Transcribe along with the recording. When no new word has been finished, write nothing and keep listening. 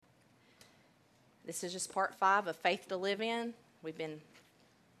This is just part 5 of Faith to Live In. We've been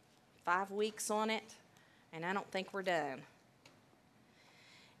 5 weeks on it, and I don't think we're done.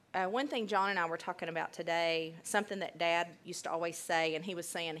 One thing John and I were talking about today, something that Dad used to always say, and he was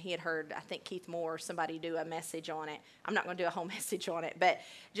saying he had heard, I think, Keith Moore or somebody do a message on it. I'm not going to do a whole message on it, but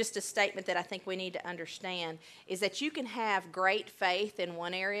just a statement that I think we need to understand is that you can have great faith in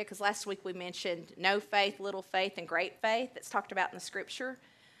one area, because last week we mentioned no faith, little faith, and great faith that's talked about in the Scripture.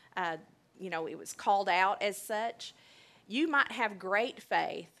 It was called out as such. You might have great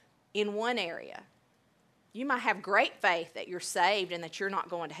faith in one area. You might have great faith that you're saved and that you're not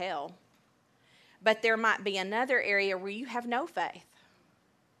going to hell. But there might be another area where you have no faith.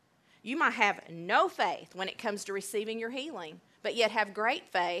 You might have no faith when it comes to receiving your healing, but yet have great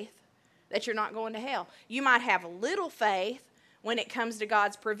faith that you're not going to hell. You might have little faith when it comes to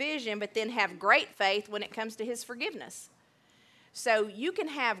God's provision, but then have great faith when it comes to His forgiveness. So you can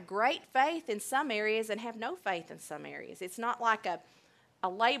have great faith in some areas and have no faith in some areas. It's not like a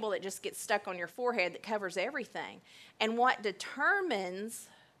label that just gets stuck on your forehead that covers everything. And what determines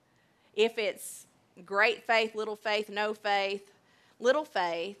if it's great faith, no faith, little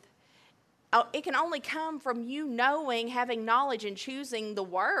faith, it can only come from you knowing, having knowledge, and choosing the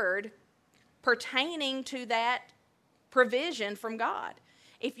word pertaining to that provision from God.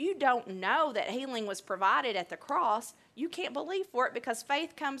 If you don't know that healing was provided at the cross, you can't believe for it, because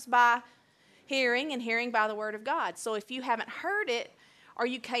faith comes by hearing, and hearing by the word of God. So if you haven't heard it, or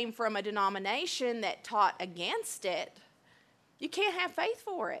you came from a denomination that taught against it, you can't have faith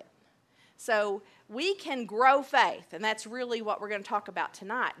for it. So we can grow faith, and that's really what we're going to talk about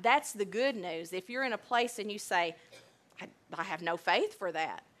tonight. That's the good news. If you're in a place and you say, I have no faith for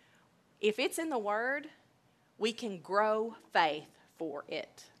that, if it's in the Word, we can grow faith for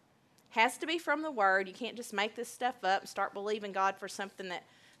it. Has to be from the Word. You can't just make this stuff up and start believing God for something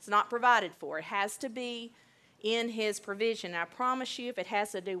that's not provided for. It has to be in His provision. I promise you, if it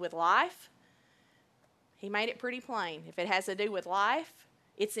has to do with life, He made it pretty plain. If it has to do with life,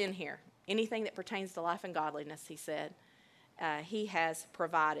 it's in here. Anything that pertains to life and godliness, He said, He has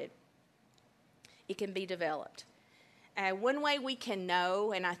provided. It can be developed. One way we can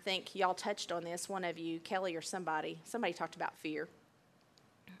know, and I think y'all touched on this, one of you, Kelly or somebody talked about fear,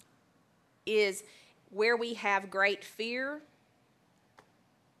 is where we have great fear,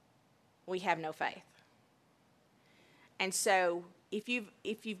 we have no faith. And so if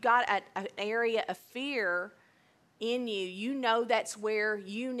you've got an area of fear in you, you know that's where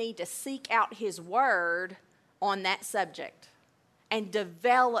you need to seek out His word on that subject and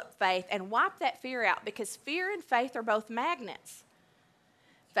develop faith and wipe that fear out, because fear and faith are both magnets.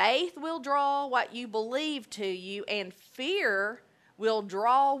 Faith will draw what you believe to you, and fear will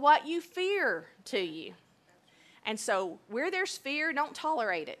draw what you fear to you. And so where there's fear, don't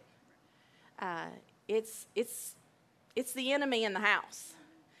tolerate it. It's the enemy in the house.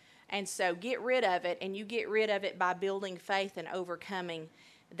 And so get rid of it, and you get rid of it by building faith and overcoming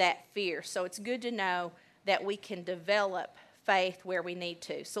that fear. So it's good to know that we can develop faith where we need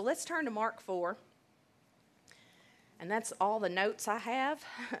to. So let's turn to Mark 4. And that's all the notes I have,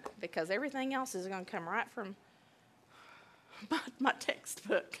 because everything else is going to come right from my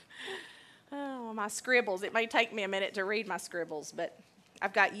textbook. Oh, my scribbles. It may take me a minute to read my scribbles, but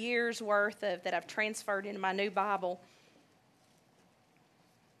I've got years worth of that I've transferred into my new Bible.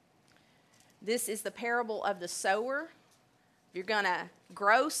 This is the parable of the sower. If you're going to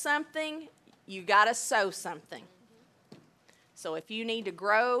grow something, you got to sow something. So if you need to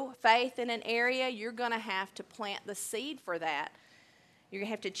grow faith in an area, you're going to have to plant the seed for that. You're going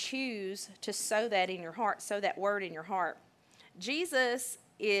to have to choose to sow that in your heart, sow that word in your heart. Jesus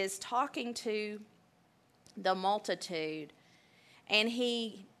is talking to the multitude, and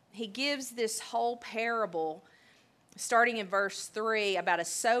he gives this whole parable starting in verse 3 about a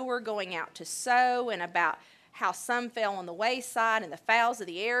sower going out to sow, and about how some fell on the wayside and the fowls of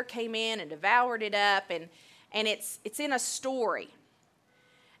the air came in and devoured it up, and it's in a story.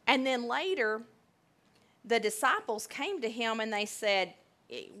 And then later, the disciples came to him and they said,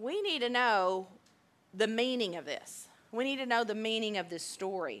 we need to know the meaning of this. We need to know the meaning of this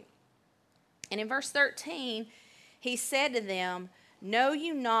story. And in verse 13, he said to them, know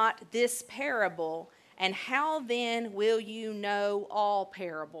you not this parable? And how then will you know all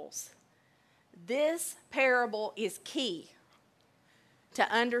parables? This parable is key to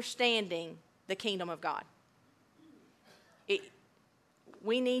understanding the kingdom of God.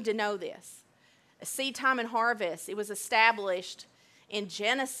 We need to know this. Seed time and harvest, it was established in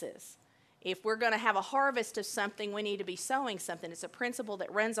Genesis. If we're going to have a harvest of something, we need to be sowing something. It's a principle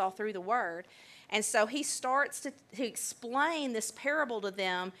that runs all through the Word. And so he starts to explain this parable to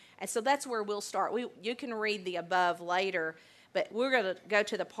them. And so that's where we'll start. You can read the above later, but we're going to go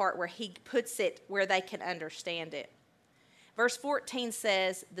to the part where he puts it where they can understand it. Verse 14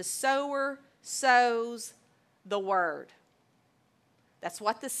 says, the sower sows the word. That's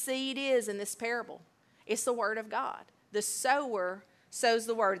what the seed is in this parable. It's the word of God. The sower sows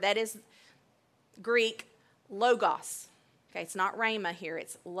the word. That is Greek logos. Okay, it's not rhema here,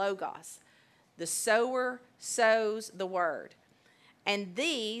 it's logos. The sower sows the word. And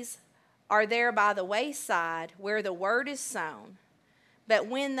these are there by the wayside where the word is sown. But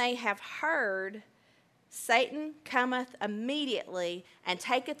when they have heard, Satan cometh immediately and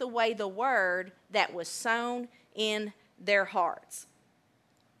taketh away the word that was sown in their hearts.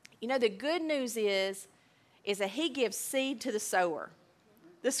 You know, the good news is that he gives seed to the sower.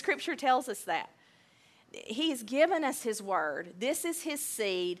 The scripture tells us that. He's given us his word. This is his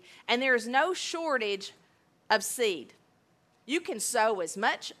seed, and there is no shortage of seed. You can sow as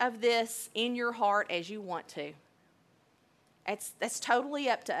much of this in your heart as you want to. That's totally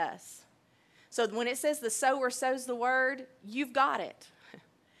up to us. So when it says the sower sows the word, you've got it.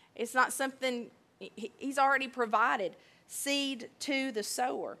 It's not something, he's already provided seed to the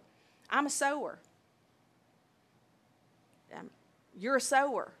sower. I'm a sower. You're a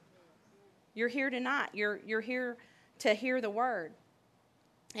sower. You're here tonight. You're here to hear the word.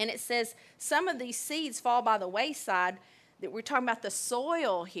 And it says some of these seeds fall by the wayside. That we're talking about the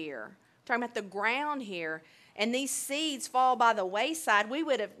soil here. We're talking about the ground here. And these seeds fall by the wayside. We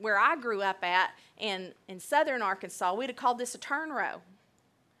would have, where I grew up at in southern Arkansas, we'd have called this a turn row.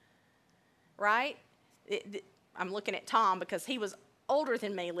 Right? I'm looking at Tom because he was older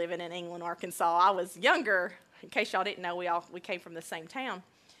than me living in England, Arkansas. I was younger. In case y'all didn't know, we came from the same town.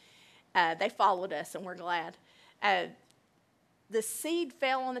 They followed us, and we're glad. The seed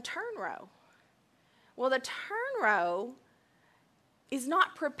fell on the turn row. Well, the turn row is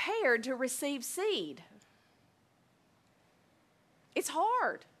not prepared to receive seed. It's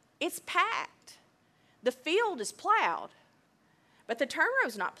hard. It's packed. The field is plowed, but the turn row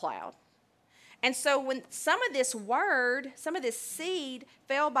is not plowed. And so when some of this word, some of this seed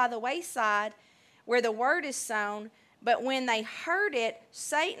fell by the wayside where the word is sown, but when they heard it,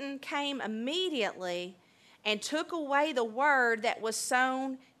 Satan came immediately and took away the word that was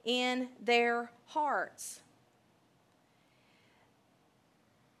sown in their hearts.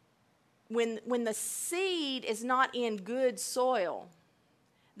 When the seed is not in good soil,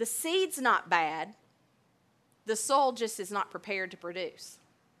 the seed's not bad. The soil just is not prepared to produce.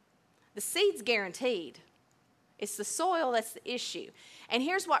 The seed's guaranteed. It's the soil that's the issue. And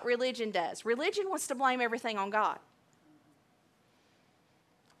here's what religion does. Religion wants to blame everything on God.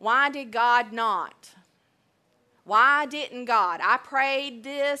 Why did God not? Why didn't God? I prayed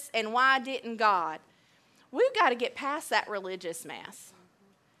this, and why didn't God? We've got to get past that religious mess.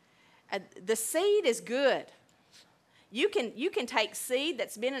 The seed is good. You can take seed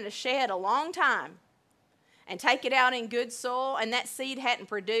that's been in a shed a long time and take it out in good soil, and that seed hadn't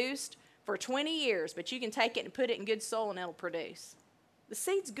produced for 20 years, but you can take it and put it in good soil and it'll produce. The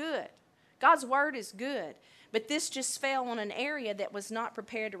seed's good. God's word is good. But this just fell on an area that was not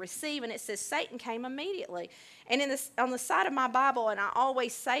prepared to receive, and it says Satan came immediately. And on the side of my Bible, and I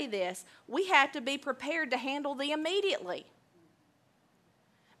always say this, we have to be prepared to handle the immediately.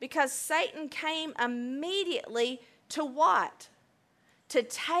 Because Satan came immediately to what? To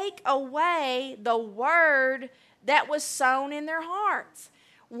take away the word that was sown in their hearts.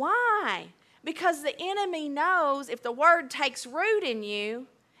 Why? Because the enemy knows if the word takes root in you,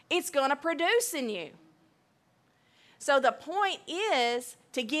 it's going to produce in you. So the point is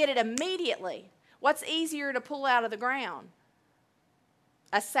to get it immediately. What's easier to pull out of the ground?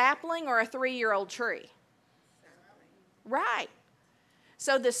 A sapling or a 3-year-old tree? Right.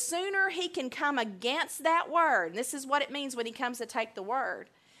 So the sooner he can come against that word, and this is what it means when he comes to take the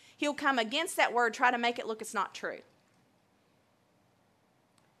word, he'll come against that word, try to make it look it's not true.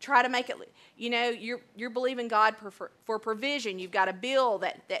 Try to make it, you're believing God for provision. You've got a bill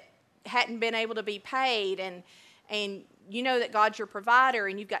that hadn't been able to be paid, and you know that God's your provider,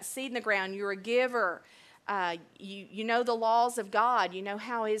 and you've got seed in the ground. You're a giver. You know the laws of God. You know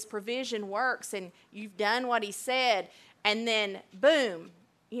how his provision works, and you've done what he said. And then, boom,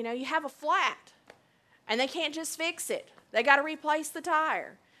 you have a flat, and they can't just fix it. They got to replace the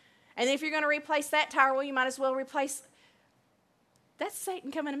tire. And if you're going to replace that tire, well, you might as well replace. That's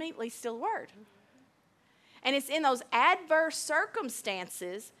Satan coming immediately to steal the word. And it's in those adverse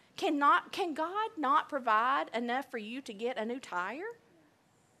circumstances. Can God not provide enough for you to get a new tire?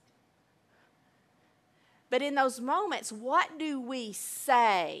 But in those moments, what do we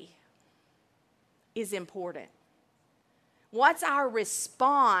say? is important. What's our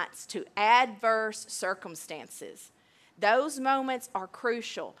response to adverse circumstances? Those moments are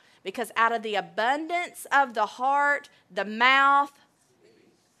crucial because out of the abundance of the heart, the mouth.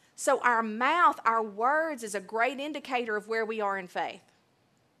 So our mouth, our words is a great indicator of where we are in faith.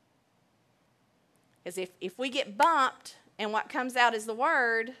 Because if we get bumped and what comes out is the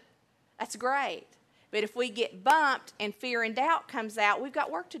word, that's great. But if we get bumped and fear and doubt comes out, we've got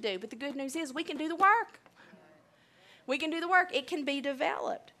work to do. But the good news is we can do the work. We can do the work. It can be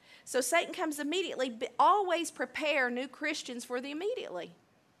developed. So Satan comes immediately, but always prepare new Christians for the immediately.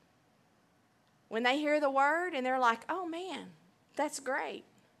 When they hear the word and they're like, oh man, that's great.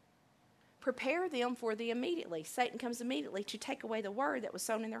 Prepare them for the immediately. Satan comes immediately to take away the word that was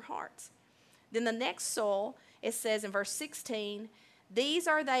sown in their hearts. Then the next soil, it says in verse 16, these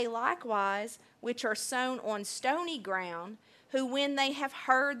are they likewise which are sown on stony ground, who when they have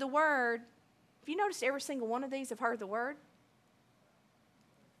heard the word, have you noticed every single one of these have heard the word?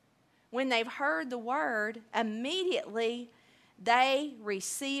 When they've heard the word, immediately they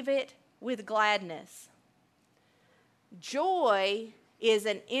receive it with gladness. Joy is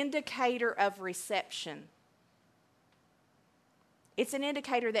an indicator of reception. It's an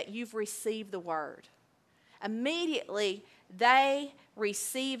indicator that you've received the word. Immediately, they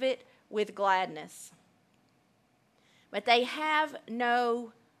receive it with gladness. But they have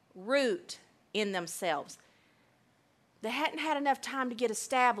no root in themselves. They hadn't had enough time to get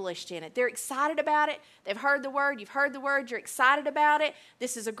established in it. They're excited about it. They've heard the word. You've heard the word. You're excited about it.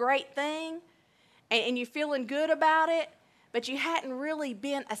 This is a great thing. And you're feeling good about it. But you hadn't really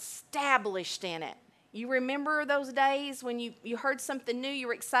been established in it. You remember those days when you heard something new, you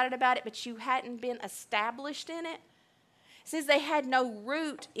were excited about it, but you hadn't been established in it? It says they had no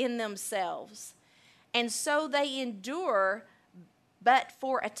root in themselves. And so they endure but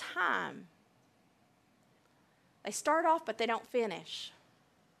for a time. They start off, but they don't finish.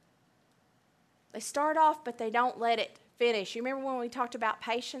 They start off, but they don't let it finish. You remember when we talked about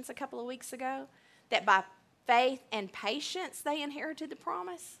patience a couple of weeks ago? That by faith and patience, they inherited the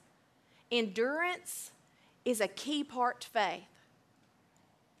promise. Endurance is a key part to faith.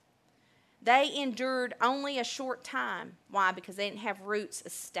 They endured only a short time. Why? Because they didn't have roots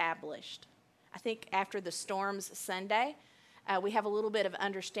established. I think after the storms Sunday, we have a little bit of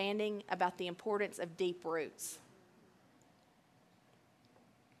understanding about the importance of deep roots.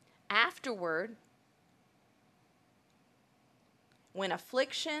 Afterward, when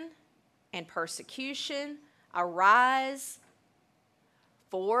affliction and persecution arise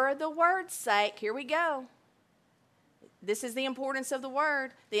for the word's sake, here we go. This is the importance of the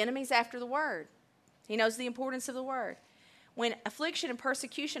word. The enemy's after the word. He knows the importance of the word. When affliction and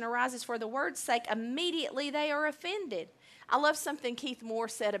persecution arises for the word's sake, immediately they are offended. I love something Keith Moore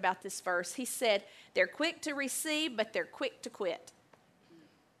said about this verse. He said, they're quick to receive, but they're quick to quit.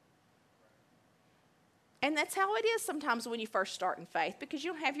 And that's how it is sometimes when you first start in faith, because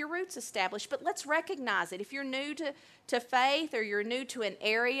you don't have your roots established. But let's recognize it. If you're new to faith, or you're new to an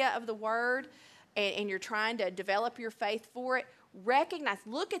area of the word, and you're trying to develop your faith for it, recognize,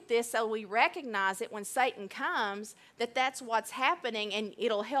 look at this so we recognize it when Satan comes, that that's what's happening, and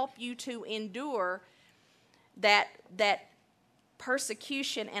it'll help you to endure that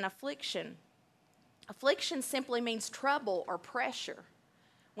persecution and affliction. Affliction simply means trouble or pressure.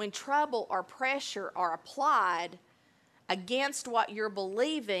 When trouble or pressure are applied against what you're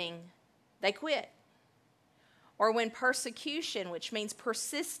believing, they quit. Or when persecution, which means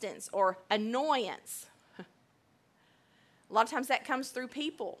persistence or annoyance. A lot of times that comes through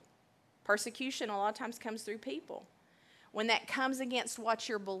people. Persecution a lot of times comes through people. When that comes against what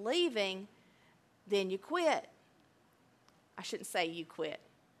you're believing, then you quit. I shouldn't say you quit.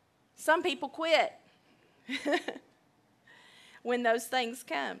 Some people quit. When those things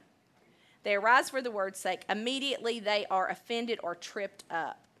come. They arise for the word's sake. Immediately they are offended or tripped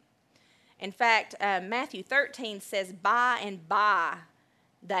up. In fact, Matthew 13 says, by and by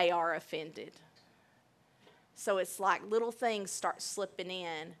they are offended. So it's like little things start slipping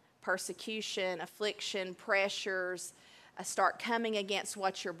in. Persecution, affliction, pressures start coming against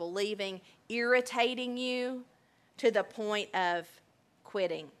what you're believing, irritating you to the point of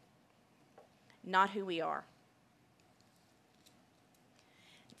quitting. Not who we are.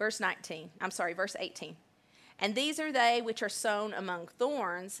 Verse 18. And these are they which are sown among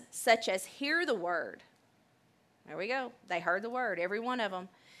thorns, such as hear the word. There we go. They heard the word, every one of them.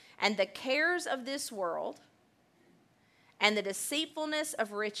 And the cares of this world, and the deceitfulness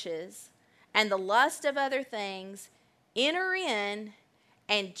of riches, and the lust of other things, enter in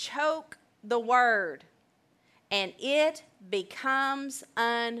and choke the word, and it becomes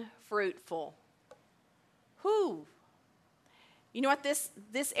unfruitful. Whew. You know what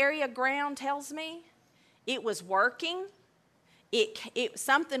this area of ground tells me? It was working.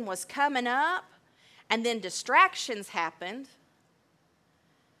 Something was coming up, and then distractions happened,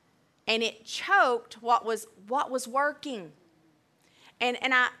 and it choked what was working. And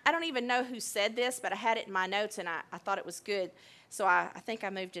I don't even know who said this, but I had it in my notes, and I thought it was good. So I think I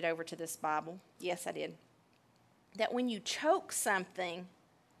moved it over to this Bible. Yes, I did. That when you choke something,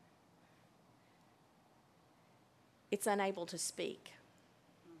 it's unable to speak.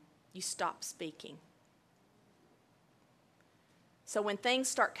 You stop speaking. So when things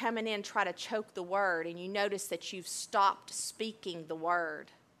start coming in, try to choke the word, and you notice that you've stopped speaking the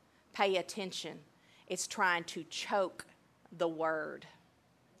word, pay attention. It's trying to choke the word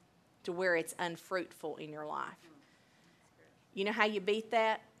to where it's unfruitful in your life. You know how you beat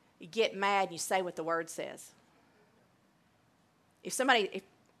that? You get mad and you say what the word says.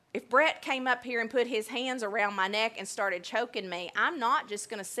 If Brett came up here and put his hands around my neck and started choking me, I'm not just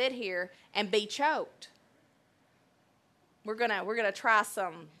going to sit here and be choked. We're gonna try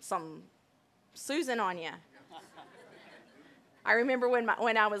some Susan on you. I remember when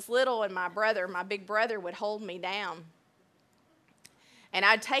I was little and my big brother would hold me down. And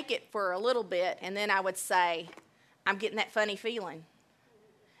I'd take it for a little bit, and then I would say, I'm getting that funny feeling.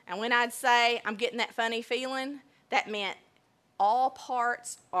 And when I'd say, I'm getting that funny feeling, that meant all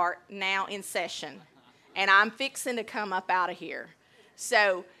parts are now in session, and I'm fixing to come up out of here.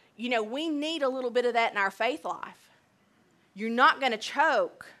 So, we need a little bit of that in our faith life. You're not going to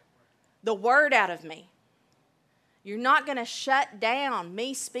choke the word out of me. You're not going to shut down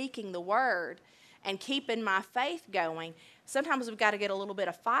me speaking the word and keeping my faith going. Sometimes we've got to get a little bit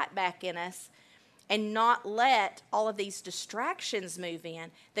of fight back in us and not let all of these distractions move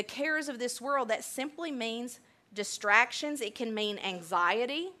in. The cares of this world, that simply means distractions. It can mean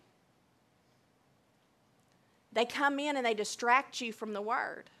anxiety. They come in and they distract you from the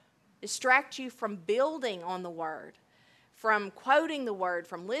word, distract you from building on the word, from quoting the word,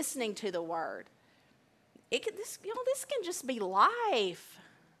 from listening to the word. This can just be life,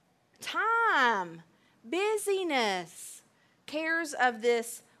 time, busyness, cares of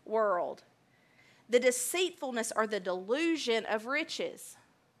this world. The deceitfulness or the delusion of riches.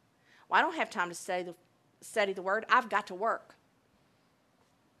 Well, I don't have time to study the word. I've got to work.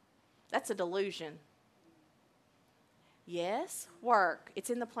 That's a delusion. Yes, work. It's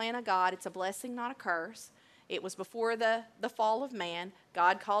in the plan of God. It's a blessing, not a curse. It was before the fall of man.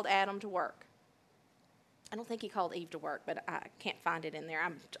 God called Adam to work. I don't think he called Eve to work, but I can't find it in there.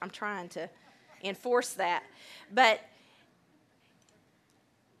 I'm trying to enforce that. But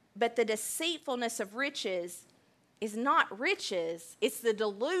the deceitfulness of riches is not riches. It's the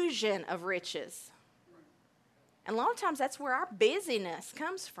delusion of riches. And a lot of times that's where our busyness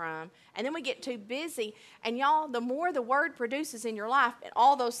comes from. And then we get too busy. And y'all, the more the word produces in your life and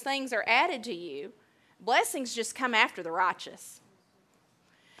all those things are added to you, blessings just come after the righteous.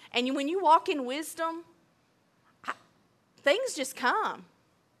 And when you walk in wisdom, things just come.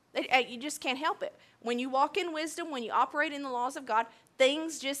 You just can't help it. When you walk in wisdom, when you operate in the laws of God,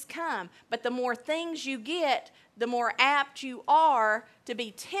 things just come. But the more things you get, the more apt you are to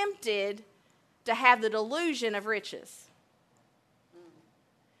be tempted to have the delusion of riches.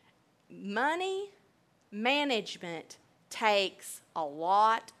 Money management takes a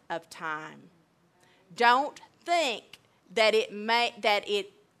lot of time. Don't think that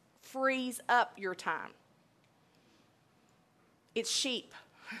it frees up your time. It's sheep.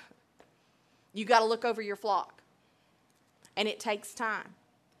 You got to look over your flock. And it takes time.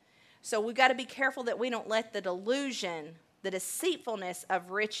 So we've got to be careful that we don't let the delusion, the deceitfulness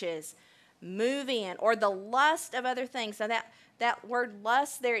of riches move in, or the lust of other things. Now that word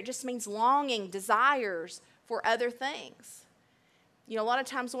lust there, it just means longing, desires for other things. A lot of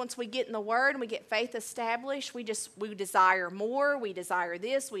times once we get in the Word and we get faith established, we desire more, we desire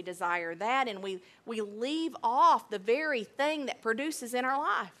this, we desire that, and we leave off the very thing that produces in our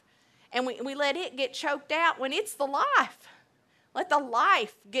life. And we let it get choked out when it's the life. Let the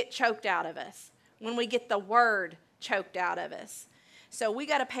life get choked out of us when we get the Word choked out of us. So we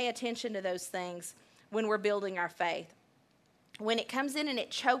got to pay attention to those things when we're building our faith. When it comes in and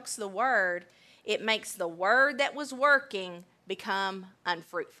it chokes the Word, it makes the Word that was working become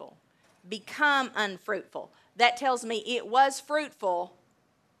unfruitful. Become unfruitful. That tells me it was fruitful,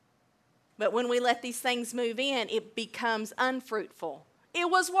 but when we let these things move in, it becomes unfruitful. It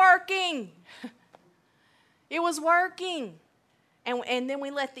was working. It was working. And then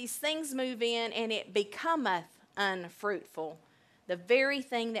we let these things move in and it becometh unfruitful. The very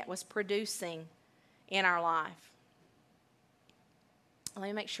thing that was producing in our life. Let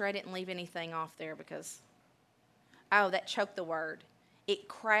me make sure I didn't leave anything off there because Oh, that choked the word. It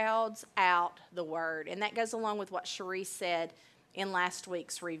crowds out the word. And that goes along with what Cherie said in last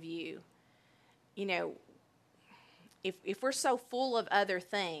week's review. You know, if we're so full of other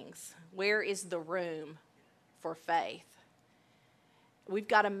things, where is the room for faith? We've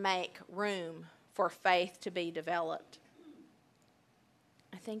got to make room for faith to be developed.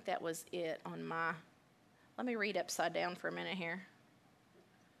 I think that was it on my... Let me read upside down for a minute here.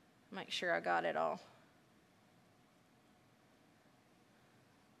 Make sure I got it all.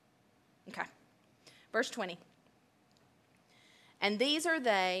 Okay. Verse 20. And these are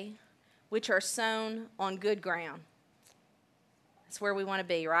they which are sown on good ground. That's where we want to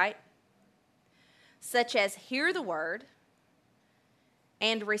be, right? Such as hear the word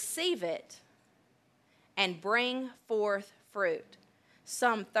and receive it and bring forth fruit.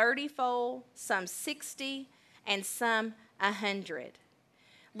 Some 30-fold, some 60, and some 100.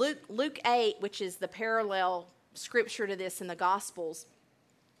 Luke 8, which is the parallel scripture to this in the Gospels,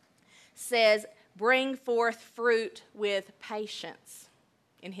 says, bring forth fruit with patience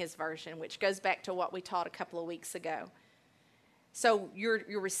in his version, which goes back to what we taught a couple of weeks ago. So you're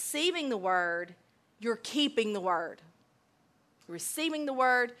receiving the word, you're keeping the word. You're receiving the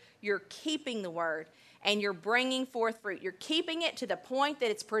word, you're keeping the word, and you're bringing forth fruit. You're keeping it to the point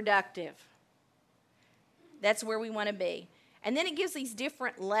that it's productive. That's where we want to be. And then it gives these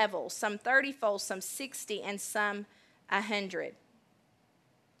different levels, some 30-fold, some 60, and some 100.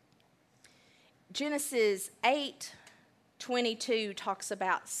 Genesis 8:22 talks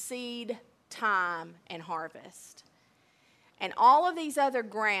about seed, time, and harvest. And all of these other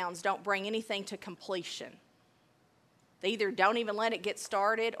grounds don't bring anything to completion. They either don't even let it get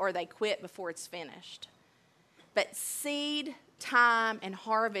started or they quit before it's finished. But seed, time, and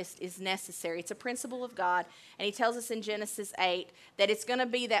harvest is necessary. It's a principle of God, and he tells us in Genesis 8 that it's going to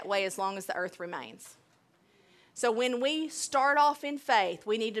be that way as long as the earth remains. So when we start off in faith,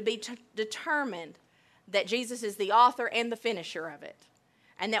 we need to be determined that Jesus is the author and the finisher of it,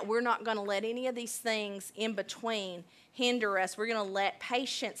 and that we're not going to let any of these things in between hinder us. We're going to let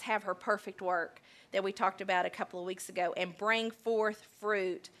patience have her perfect work that we talked about a couple of weeks ago and bring forth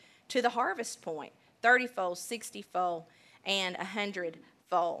fruit to the harvest point, 30-fold, 60-fold, and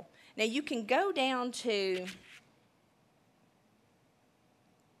 100-fold. Now you can go down to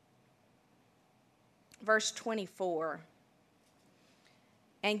verse 24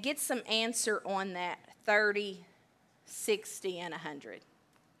 and get some answer on that 30, 60, and 100.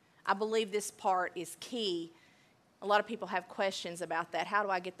 I believe this part is key. A lot of people have questions about that. How do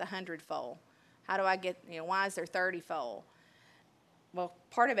I get the 100-fold? How do I get, why is there 30-fold? Well,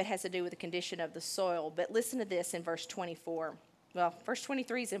 part of it has to do with the condition of the soil. But listen to this in verse 24. Well, verse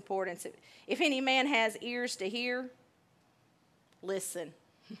 23 is important. If any man has ears to hear, listen.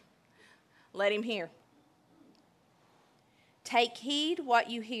 Let him hear. Take heed what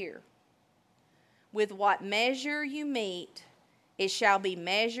you hear. With what measure you mete, it shall be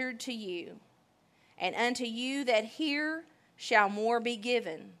measured to you. And unto you that hear shall more be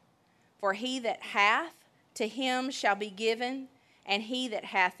given. For he that hath, to him shall be given, and he that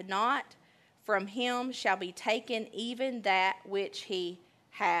hath not, from him shall be taken even that which he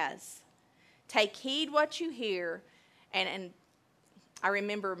has. Take heed what you hear. And I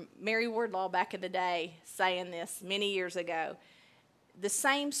remember Mary Wardlaw back in the day saying this many years ago. The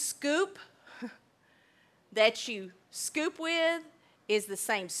same scoop that you scoop with is the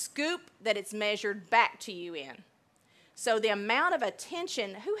same scoop that it's measured back to you in. So the amount of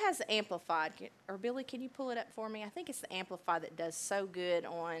attention, who has the Amplified? Or Billy, can you pull it up for me? I think it's the Amplified that does so good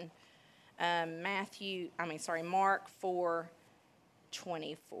on Mark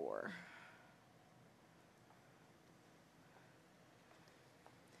 4:24.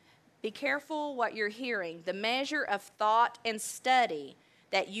 Be careful what you're hearing. The measure of thought and study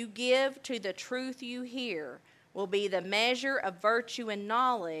that you give to the truth you hear will be the measure of virtue and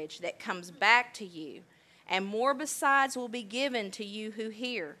knowledge that comes back to you. And more besides will be given to you who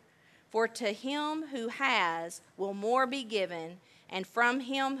hear. For to him who has will more be given, and from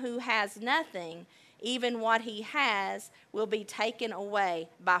him who has nothing, even what he has will be taken away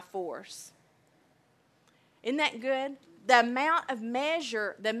by force. Isn't that good? The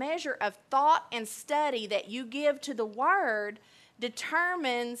measure of thought and study that you give to the Word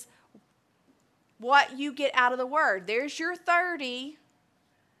determines what you get out of the Word. There's your 30,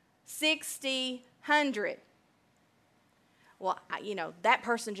 60, 100. Well, that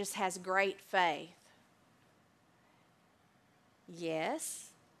person just has great faith.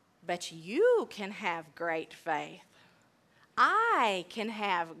 Yes, but you can have great faith. I can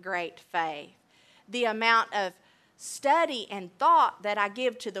have great faith. The amount of study and thought that I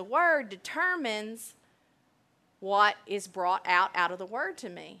give to the Word determines what is brought out of the Word to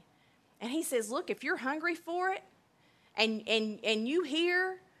me. And he says, look, if you're hungry for it, and you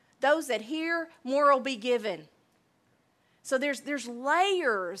hear, those that hear, more will be given. So there's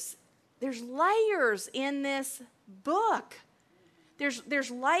layers. There's layers in this book.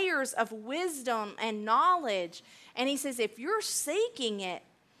 There's layers of wisdom and knowledge. And he says, if you're seeking it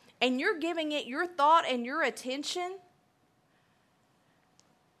and you're giving it your thought and your attention,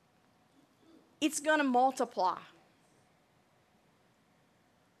 it's going to multiply.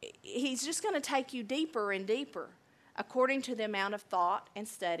 He's just going to take you deeper and deeper according to the amount of thought and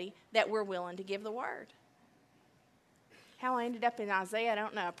study that we're willing to give the Word. How I ended up in Isaiah, I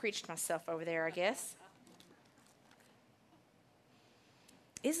don't know. I preached myself over there, I guess.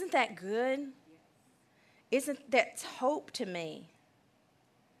 Isn't that good? Isn't that hope to me?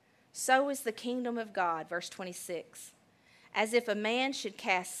 So is the kingdom of God, verse 26. As if a man should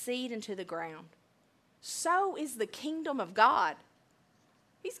cast seed into the ground. So is the kingdom of God.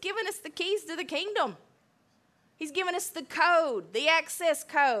 He's given us the keys to the kingdom. He's given us the code, the access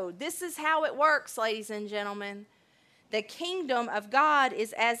code. This is how it works, ladies and gentlemen. The kingdom of God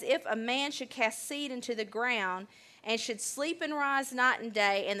is as if a man should cast seed into the ground and should sleep and rise night and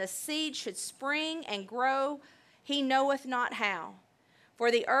day, and the seed should spring and grow, he knoweth not how.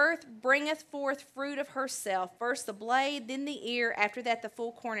 For the earth bringeth forth fruit of herself, first the blade, then the ear, after that the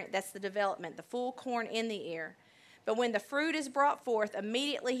full corn. That's the development, the full corn in the ear. But when the fruit is brought forth,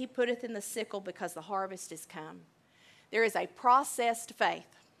 immediately he putteth in the sickle, because the harvest is come. There is a processed faith.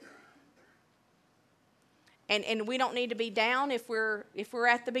 And we don't need to be down if we're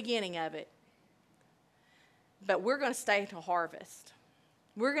at the beginning of it. But we're going to stay till harvest.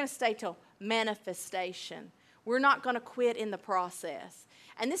 We're going to stay till manifestation. We're not going to quit in the process.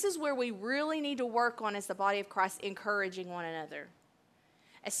 And this is where we really need to work on as the body of Christ, encouraging one another.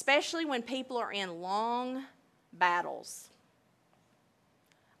 Especially when people are in long battles,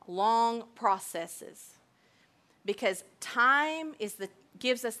 long processes. Because time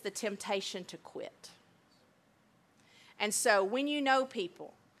gives us the temptation to quit. And so when you know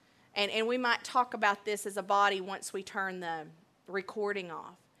people, and we might talk about this as a body once we turn the recording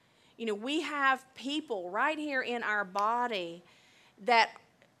off. You know, we have people right here in our body that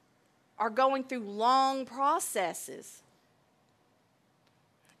are going through long processes.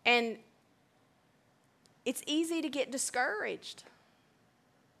 And it's easy to get discouraged.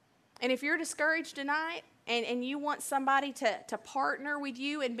 And if you're discouraged tonight and you want somebody to partner with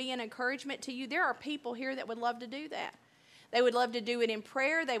you and be an encouragement to you, there are people here that would love to do that. They would love to do it in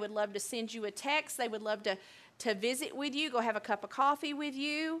prayer. They would love to send you a text. They would love to visit with you, go have a cup of coffee with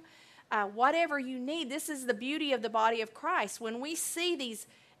you, whatever you need. This is the beauty of the body of Christ. When we see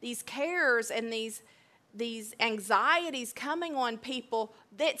these cares and these anxieties coming on people,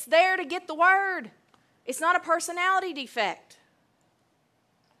 that's there to get the word. It's not a personality defect.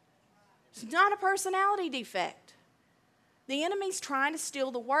 It's not a personality defect. The enemy's trying to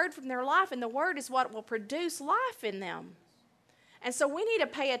steal the word from their life, and the word is what will produce life in them. And so we need to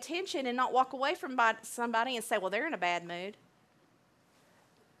pay attention and not walk away from somebody and say, well, they're in a bad mood.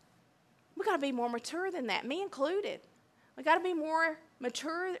 We've got to be more mature than that, me included. We've got to be more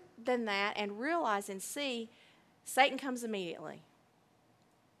mature than that and realize and see Satan comes immediately.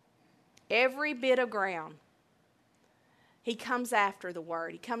 Every bit of ground, he comes after the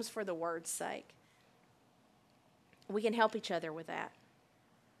word. He comes for the word's sake. We can help each other with that.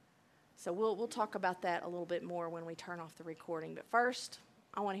 So we'll talk about that a little bit more when we turn off the recording. But first,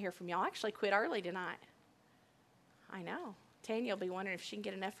 I want to hear from y'all. I actually quit early tonight. I know. Tanya will be wondering if she can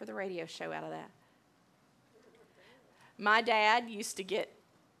get enough for the radio show out of that. My dad used to get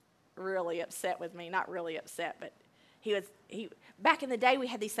really upset with me. Not really upset, but he back in the day we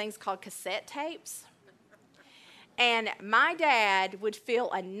had these things called cassette tapes. And my dad would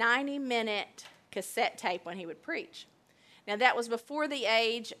fill a 90-minute cassette tape when he would preach. Now, that was before the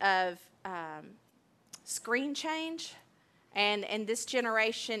age of screen change, and this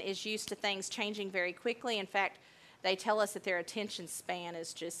generation is used to things changing very quickly. In fact, they tell us that their attention span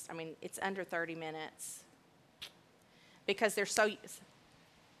is it's under 30 minutes because they're so,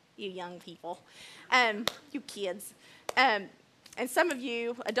 you young people, you kids, and some of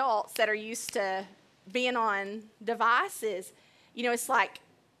you adults that are used to being on devices, it's like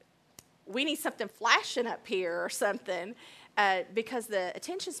we need something flashing up here or something because the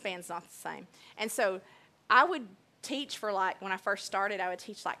attention span's not the same. And so I would teach for when I first started, I would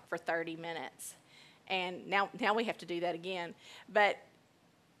teach for 30 minutes. And now we have to do that again.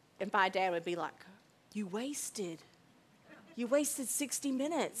 And my dad would be like, you wasted 60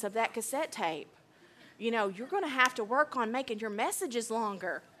 minutes of that cassette tape. You're going to have to work on making your messages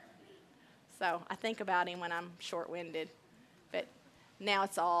longer. So I think about him when I'm short-winded. But now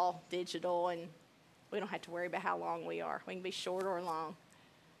it's all digital, and we don't have to worry about how long we are. We can be short or long.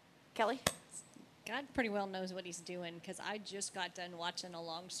 Kelly? God pretty well knows what he's doing, because I just got done watching a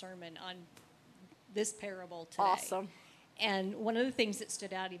long sermon on this parable today. Awesome. And one of the things that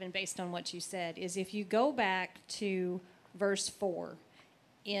stood out, even based on what you said, is if you go back to verse 4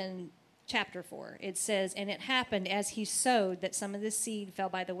 in chapter 4, it says, "And it happened as he sowed that some of the seed fell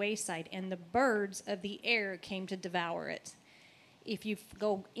by the wayside, and the birds of the air came to devour it." If you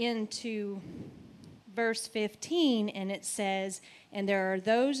go into verse 15, and it says, "And there are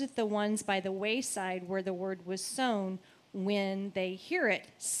those at the ones by the wayside where the word was sown. When they hear it,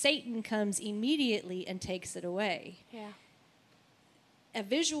 Satan comes immediately and takes it away." Yeah. A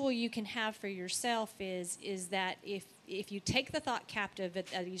visual you can have for yourself is that if you take the thought captive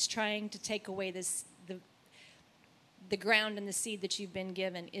that he's trying to take away the ground and the seed that you've been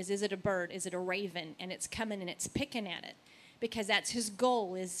given, is it a bird? Is it a raven? And it's coming and it's picking at it. Because that's his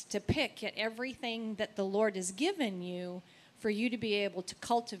goal, is to pick at everything that the Lord has given you for you to be able to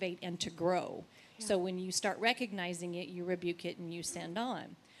cultivate and to grow. Yeah. So when you start recognizing it, you rebuke it and you send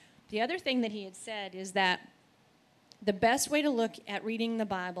on. The other thing that he had said is that the best way to look at reading the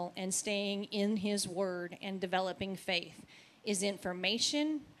Bible and staying in his word and developing faith is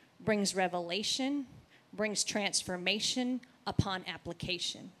information, brings revelation, brings transformation upon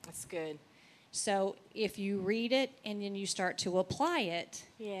application. That's good. So if you read it and then you start to apply it,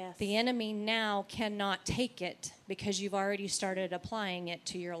 yes, the enemy now cannot take it, because you've already started applying it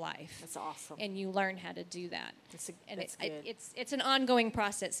to your life. That's awesome. And you learn how to do that. That's good. It's an ongoing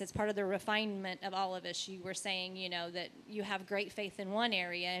process. It's part of the refinement of all of us. You were saying, that you have great faith in one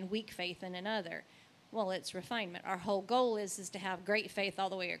area and weak faith in another. Well, it's refinement. Our whole goal is to have great faith all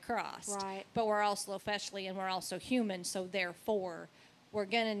the way across. Right. But we're also fleshly and we're also human, so therefore we're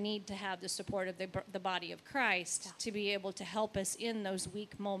going to need to have the support of the body of Christ to be able to help us in those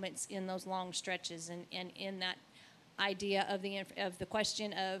weak moments, in those long stretches, and in that idea of the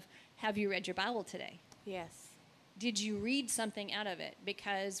question of, have you read your Bible today? Yes. Did you read something out of it?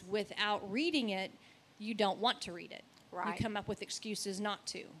 Because without reading it, you don't want to read it. Right. You come up with excuses not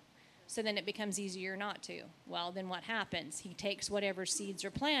to. So then it becomes easier not to. Well, then what happens? He takes whatever seeds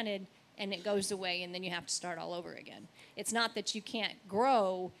are planted, and it goes away, and then you have to start all over again. It's not that you can't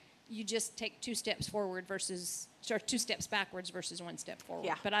grow. You just take 2 steps forward or 2 steps backwards versus 1 step forward.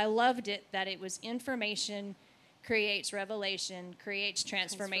 Yeah. But I loved it that it was information creates revelation, creates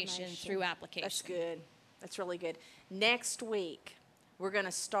transformation through application. That's good. That's really good. Next week, we're going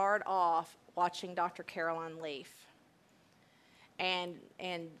to start off watching Dr. Caroline Leaf. And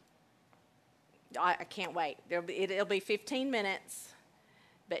I can't wait. It'll be 15 minutes.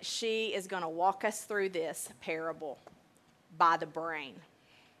 But she is going to walk us through this parable by the brain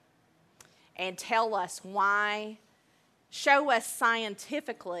and tell us why, show us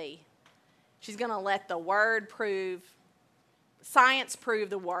scientifically. She's going to let science prove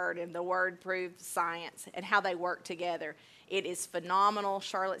the word, and the word prove science, and how they work together. It is phenomenal.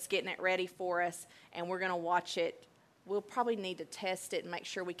 Charlotte's getting it ready for us, and we're going to watch it. We'll probably need to test it and make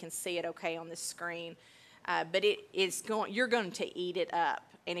sure we can see it okay on the screen. But you're going to eat it up.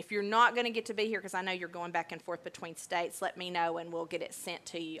 And if you're not going to get to be here, because I know you're going back and forth between states, let me know and we'll get it sent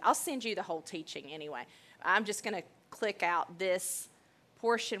to you. I'll send you the whole teaching anyway. I'm just going to click out this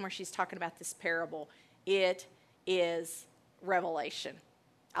portion where she's talking about this parable. It is revelation.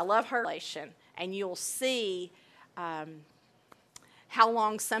 I love her revelation. And you'll see how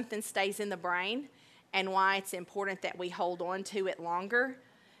long something stays in the brain and why it's important that we hold on to it longer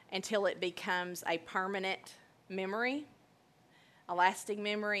until it becomes a permanent memory, a lasting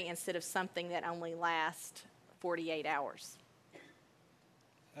memory, instead of something that only lasts 48 hours.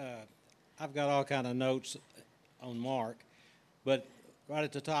 I've got all kind of notes on Mark, but right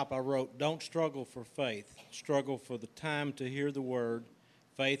at the top I wrote, don't struggle for faith. Struggle for the time to hear the word.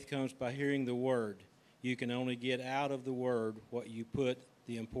 Faith comes by hearing the word. You can only get out of the word what you put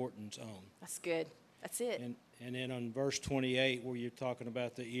the importance on. That's good. That's it. And then on verse 28, where you're talking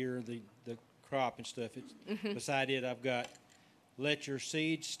about the ear, the crop and stuff, beside it I've got, let your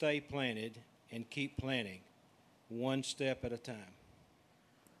seed stay planted and keep planting, 1 step at a time.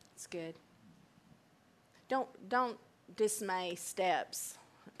 That's good. Don't dismay steps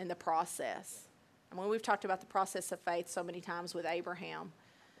in the process. I mean, we've talked about the process of faith so many times with Abraham.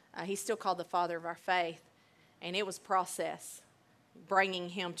 He's still called the father of our faith, and it was process. Bringing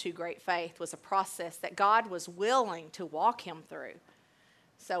him to great faith was a process that God was willing to walk him through.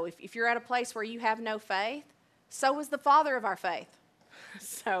 So if you're at a place where you have no faith, so is the father of our faith.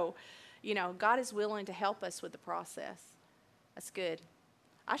 So, God is willing to help us with the process. That's good.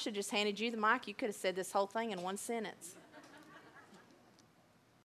 I should just handed you the mic. You could have said this whole thing in one sentence.